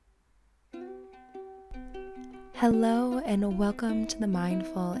Hello, and welcome to the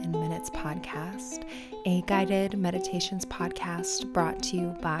Mindful in Minutes podcast, a guided meditations podcast brought to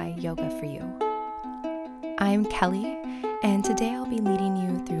you by Yoga for You. I'm Kelly, and today I'll be leading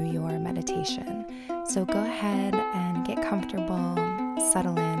you through your meditation. So go ahead and get comfortable,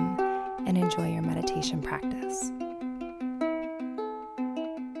 settle in, and enjoy your meditation practice.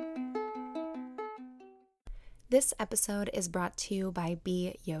 This episode is brought to you by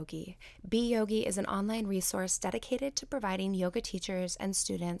Be Yogi. Be Yogi is an online resource dedicated to providing yoga teachers and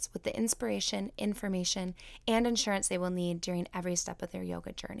students with the inspiration, information, and insurance they will need during every step of their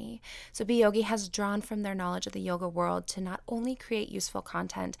yoga journey. So Be Yogi has drawn from their knowledge of the yoga world to not only create useful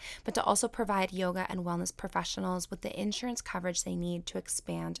content, but to also provide yoga and wellness professionals with the insurance coverage they need to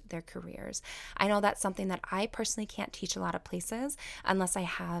expand their careers. I know that's something that I personally can't teach a lot of places unless I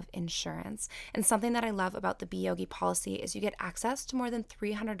have insurance. And something that I love about the Be Yogi policy is you get access to more than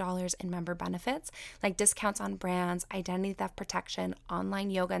 $300 in member benefits, like discounts on brands, identity theft protection, online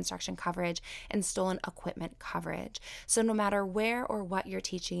yoga instruction coverage, and stolen equipment coverage. So no matter where or what you're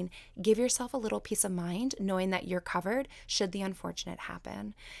teaching, give yourself a little peace of mind knowing that you're covered should the unfortunate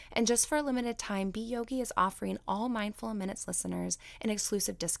happen. And just for a limited time, Be Yogi is offering all Mindful in Minutes listeners an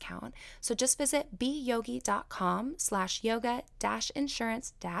exclusive discount. So just visit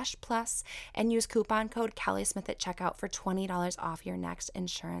beyogi.com/yoga-insurance-plus and use coupon code Kelly Smith at checkout for $20 off your next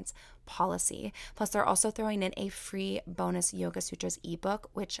insurance policy. Plus, they're also throwing in a free bonus Yoga Sutras ebook,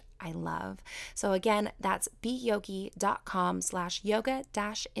 which I love. So again, that's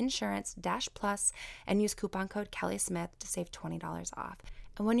beyogi.com/yoga-insurance-plus and use coupon code Kelly Smith to save $20 off.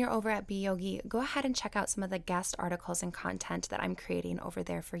 And when you're over at Be Yogi, go ahead and check out some of the guest articles and content that I'm creating over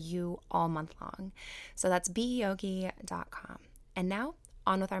there for you all month long. So that's beyogi.com. And now,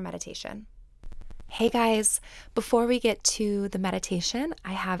 on with our meditation. Hey guys, before we get to the meditation,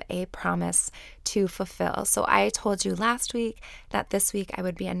 I have a promise to fulfill. So I told you last week that this week I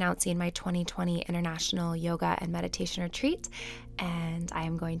would be announcing my 2020 International Yoga and Meditation Retreat, and I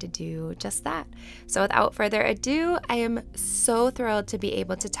am going to do just that. So without further ado, I am so thrilled to be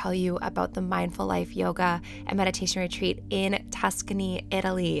able to tell you about the Mindful Life Yoga and Meditation Retreat in Tuscany,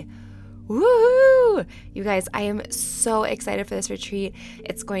 Italy. Woohoo! You guys, I am so excited for this retreat.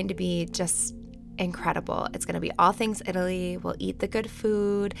 It's going to be just incredible. It's going to be all things Italy. We'll eat the good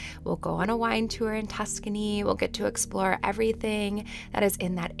food. We'll go on a wine tour in Tuscany. We'll get to explore everything that is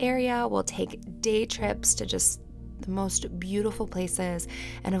in that area. We'll take day trips to just the most beautiful places.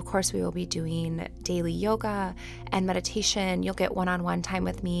 And of course, we will be doing daily yoga and meditation. You'll get one-on-one time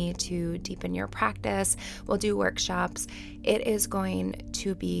with me to deepen your practice. We'll do workshops. It is going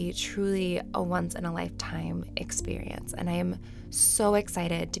to be truly a once-in-a-lifetime experience. And I am so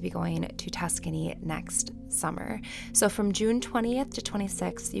excited to be going to Tuscany next summer. So from June 20th to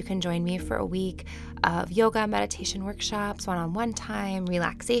 26th, you can join me for a week of yoga, meditation workshops, one-on-one time,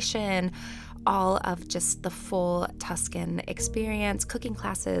 relaxation, all of just the full Tuscan experience, cooking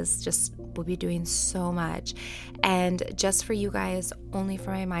classes, just we'll be doing so much. And just for you guys, only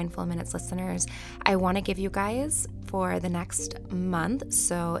for my Mindful Minutes listeners, I want to give you guys for the next month,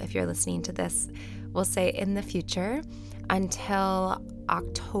 so if you're listening to this, we'll say in the future, until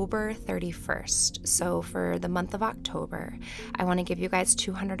October 31st. So for the month of October, I want to give you guys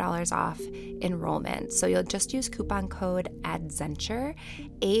 $200 off enrollment. So you'll just use coupon code ADZENTURE,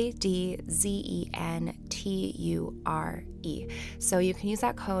 ADZENTURE. So you can use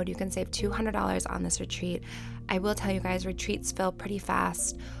that code. You can save $200 on this retreat. I will tell you guys, retreats fill pretty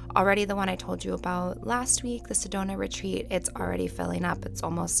fast. Already the one I told you about last week, the Sedona retreat, it's already filling up. It's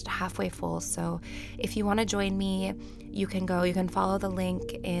almost halfway full. So if you want to join me, you can follow the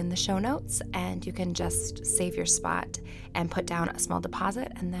link in the show notes, and you can just save your spot and put down a small deposit,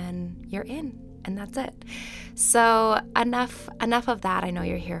 and then you're in, and that's it. So enough of that. I know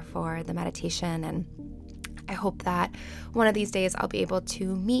you're here for the meditation, and I hope that one of these days I'll be able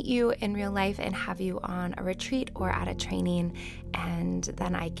to meet you in real life and have you on a retreat or at a training, and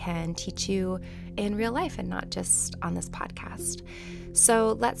then I can teach you in real life and not just on this podcast.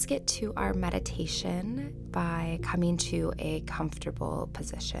 So let's get to our meditation by coming to a comfortable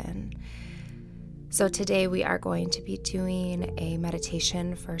position. So today we are going to be doing a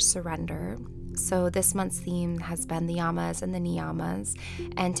meditation for surrender. So this month's theme has been the yamas and the niyamas,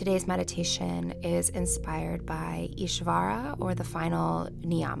 and today's meditation is inspired by Ishvara, or the final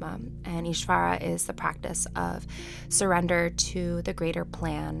niyama. And Ishvara is the practice of surrender to the greater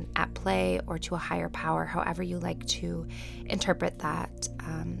plan at play, or to a higher power, however you like to interpret that.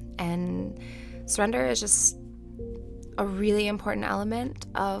 And surrender is just a really important element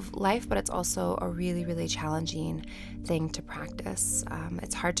of life, but it's also a really, really challenging thing to practice.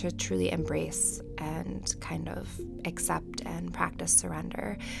 It's hard to truly embrace and kind of accept and practice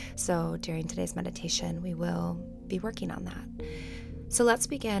surrender. So during today's meditation, we will be working on that. So let's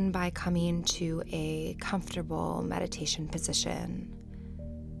begin by coming to a comfortable meditation position.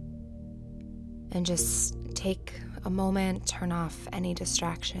 And just take a moment, turn off any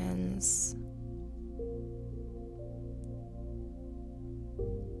distractions.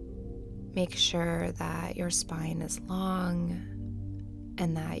 Make sure that your spine is long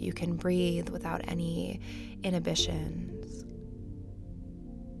and that you can breathe without any inhibitions.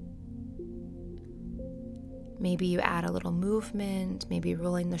 Maybe you add a little movement, maybe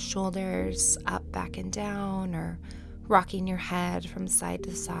rolling the shoulders up, back, and down, or rocking your head from side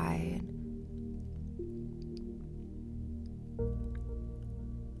to side.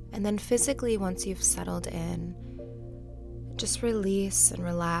 And then physically, once you've settled in, just release and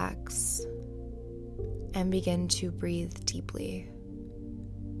relax and begin to breathe deeply.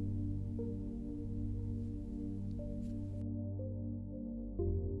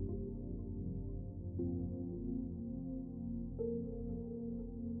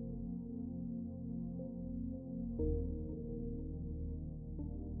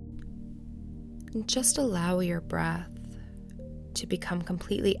 And just allow your breath to become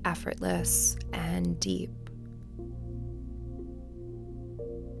completely effortless and deep.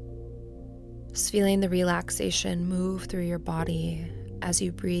 Just feeling the relaxation move through your body as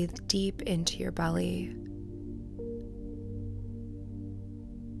you breathe deep into your belly.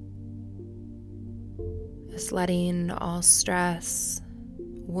 Just letting all stress,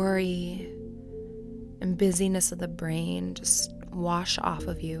 worry, and busyness of the brain just wash off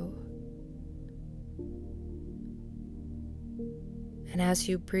of you. And as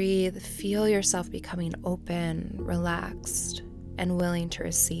you breathe, feel yourself becoming open, relaxed, and willing to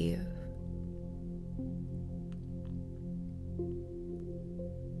receive.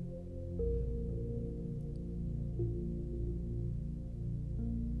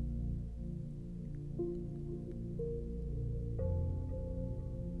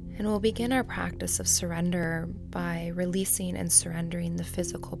 And we'll begin our practice of surrender by releasing and surrendering the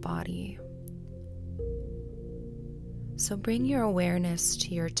physical body. So bring your awareness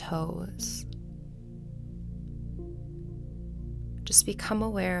to your toes. Just become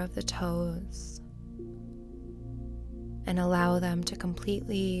aware of the toes and allow them to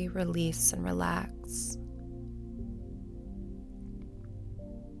completely release and relax.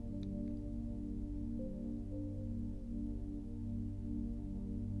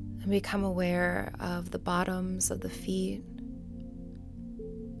 And become aware of the bottoms of the feet,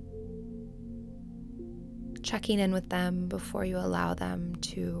 checking in with them before you allow them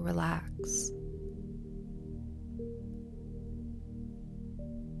to relax.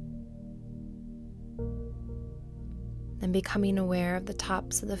 And becoming aware of the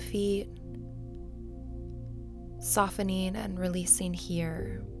tops of the feet, softening and releasing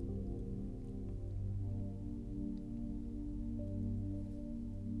here.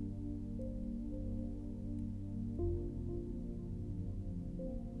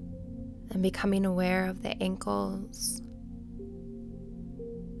 And becoming aware of the ankles,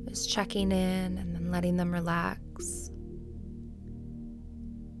 just checking in and then letting them relax.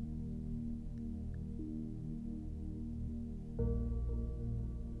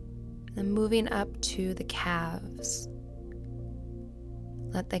 Then moving up to the calves.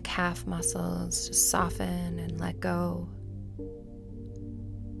 Let the calf muscles just soften and let go.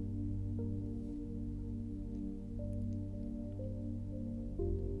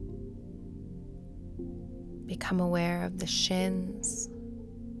 Become aware of the shins.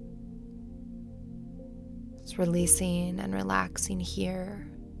 Just releasing and relaxing here.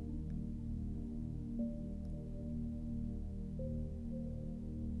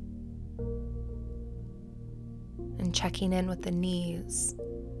 And checking in with the knees.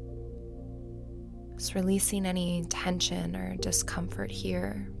 Just releasing any tension or discomfort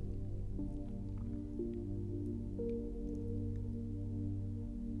here.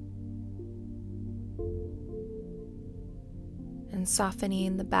 And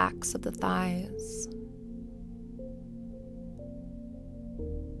softening the backs of the thighs.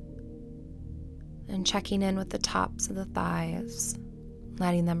 And checking in with the tops of the thighs,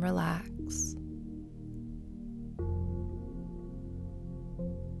 letting them relax.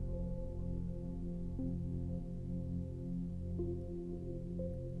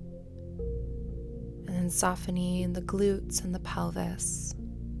 And then softening the glutes and the pelvis.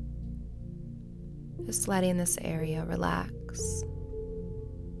 Just letting this area relax.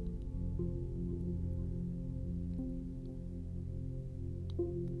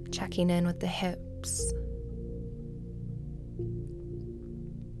 checking in with the hips.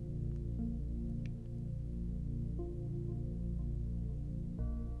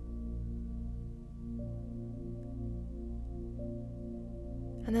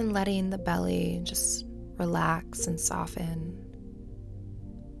 And then letting the belly just relax and soften.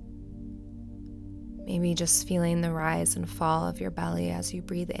 Maybe just feeling the rise and fall of your belly as you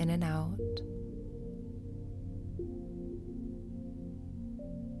breathe in and out.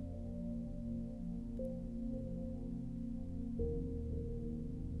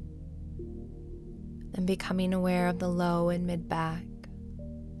 And becoming aware of the low and mid back.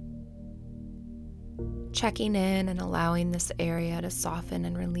 Checking in and allowing this area to soften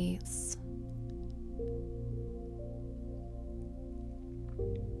and release.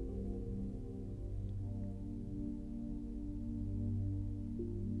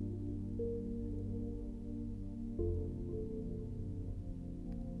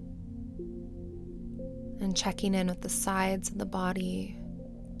 And checking in with the sides of the body.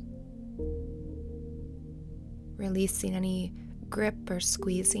 Releasing any grip or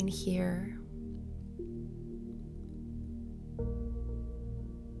squeezing here.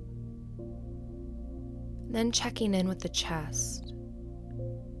 Then checking in with the chest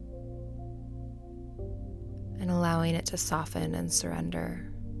and allowing it to soften and surrender.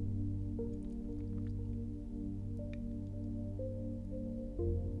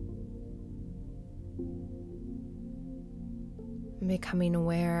 And becoming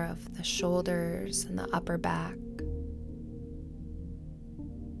aware of the shoulders and the upper back.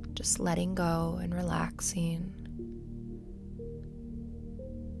 Just letting go and relaxing.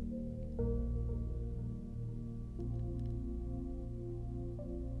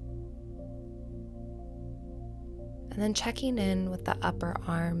 And then checking in with the upper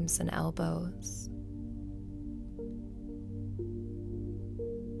arms and elbows.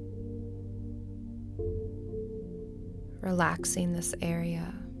 Relaxing this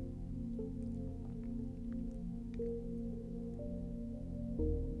area.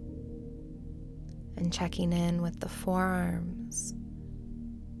 And checking in with the forearms.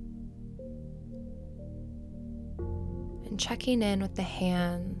 And checking in with the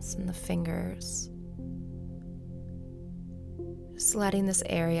hands and the fingers. Just letting this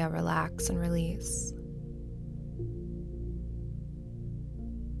area relax and release.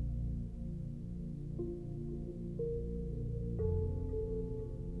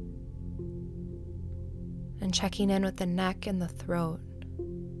 And checking in with the neck and the throat.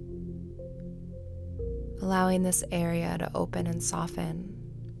 Allowing this area to open and soften.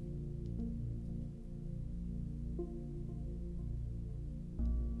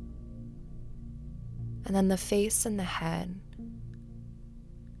 And then the face and the head.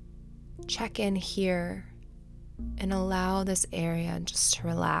 Check in here and allow this area just to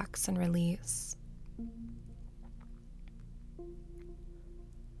relax and release.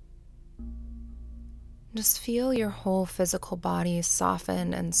 Just feel your whole physical body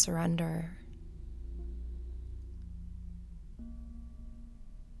soften and surrender.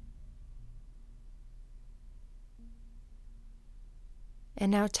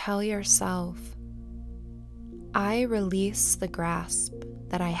 And now tell yourself, I release the grasp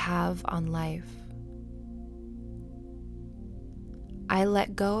that I have on life. I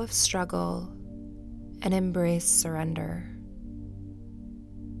let go of struggle and embrace surrender.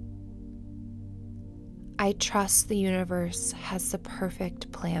 I trust the universe has the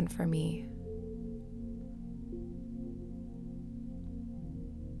perfect plan for me.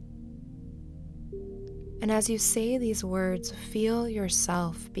 And as you say these words, feel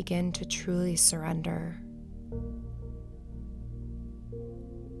yourself begin to truly surrender.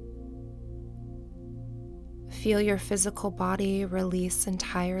 Feel your physical body release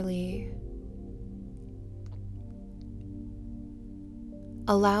entirely.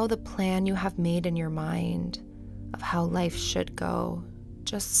 Allow the plan you have made in your mind of how life should go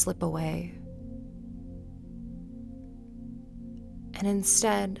just slip away. And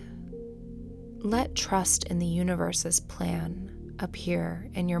instead, let trust in the universe's plan appear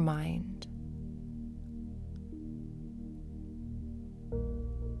in your mind.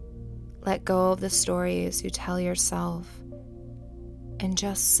 Let go of the stories you tell yourself and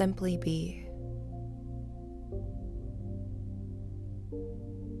just simply be.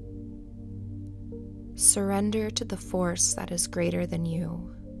 Surrender to the force that is greater than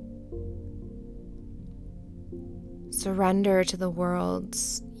you. Surrender to the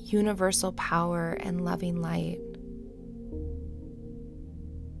world's universal power and loving light.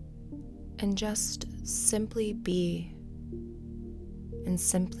 And just simply be and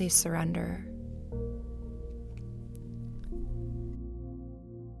simply surrender.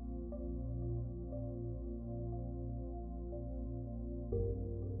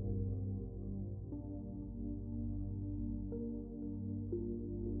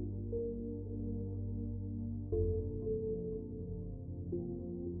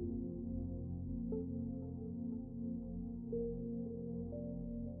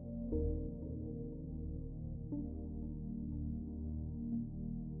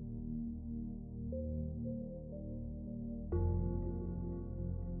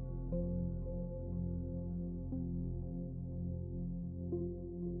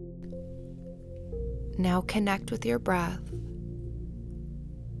 Now connect with your breath.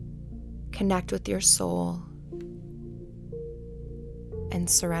 Connect with your soul and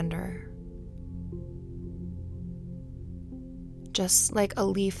surrender. Just like a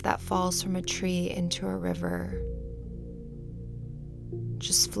leaf that falls from a tree into a river,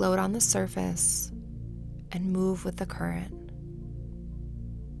 just float on the surface and move with the current.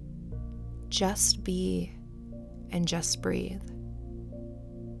 Just be and just breathe.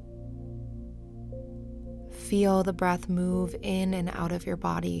 Feel the breath move in and out of your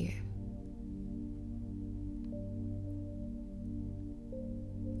body.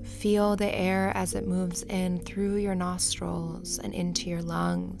 Feel the air as it moves in through your nostrils and into your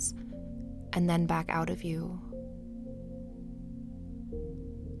lungs, and then back out of you.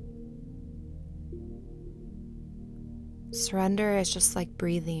 Surrender is just like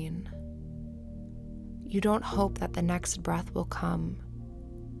breathing. You don't hope that the next breath will come.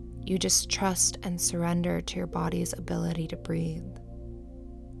 You just trust and surrender to your body's ability to breathe.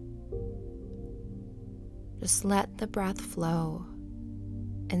 Just let the breath flow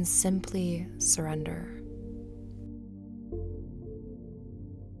and simply surrender.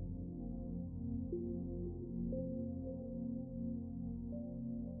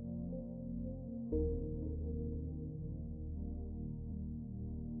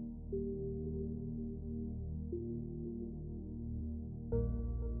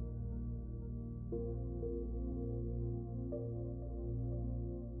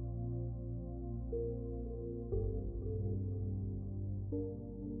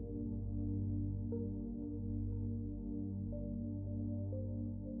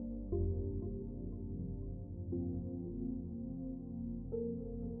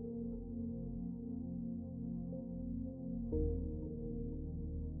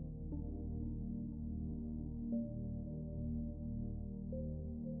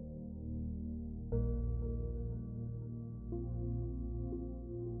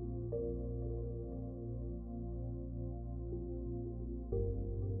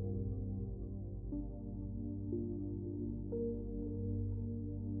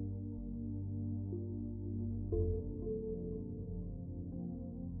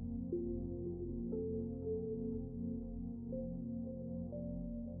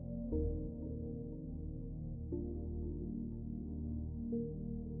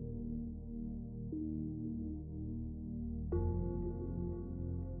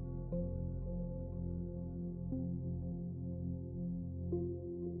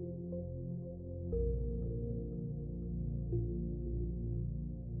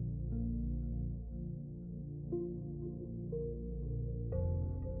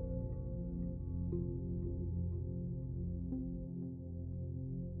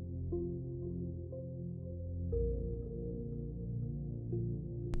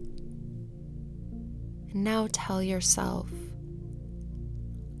 And now tell yourself,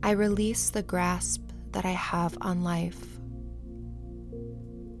 I release the grasp that I have on life.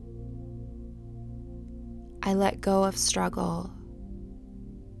 I let go of struggle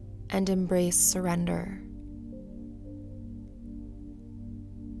and embrace surrender.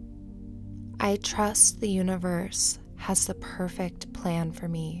 I trust the universe has the perfect plan for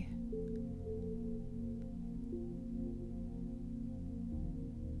me.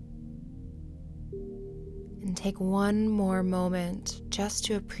 And take one more moment just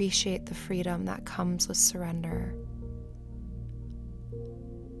to appreciate the freedom that comes with surrender.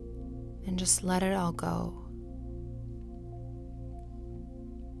 And just let it all go.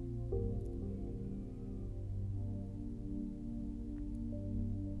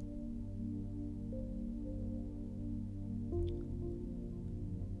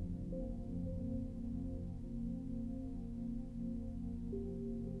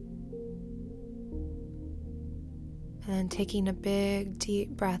 And then taking a big, deep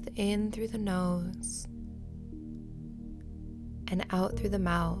breath in through the nose and out through the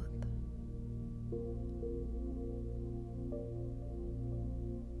mouth.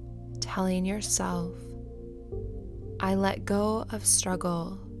 Telling yourself, I let go of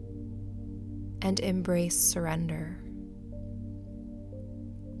struggle and embrace surrender.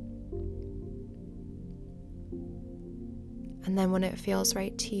 And then when it feels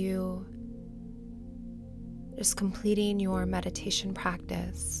right to you, just completing your meditation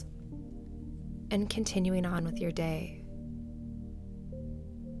practice and continuing on with your day.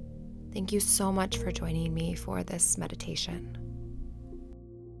 Thank you so much for joining me for this meditation.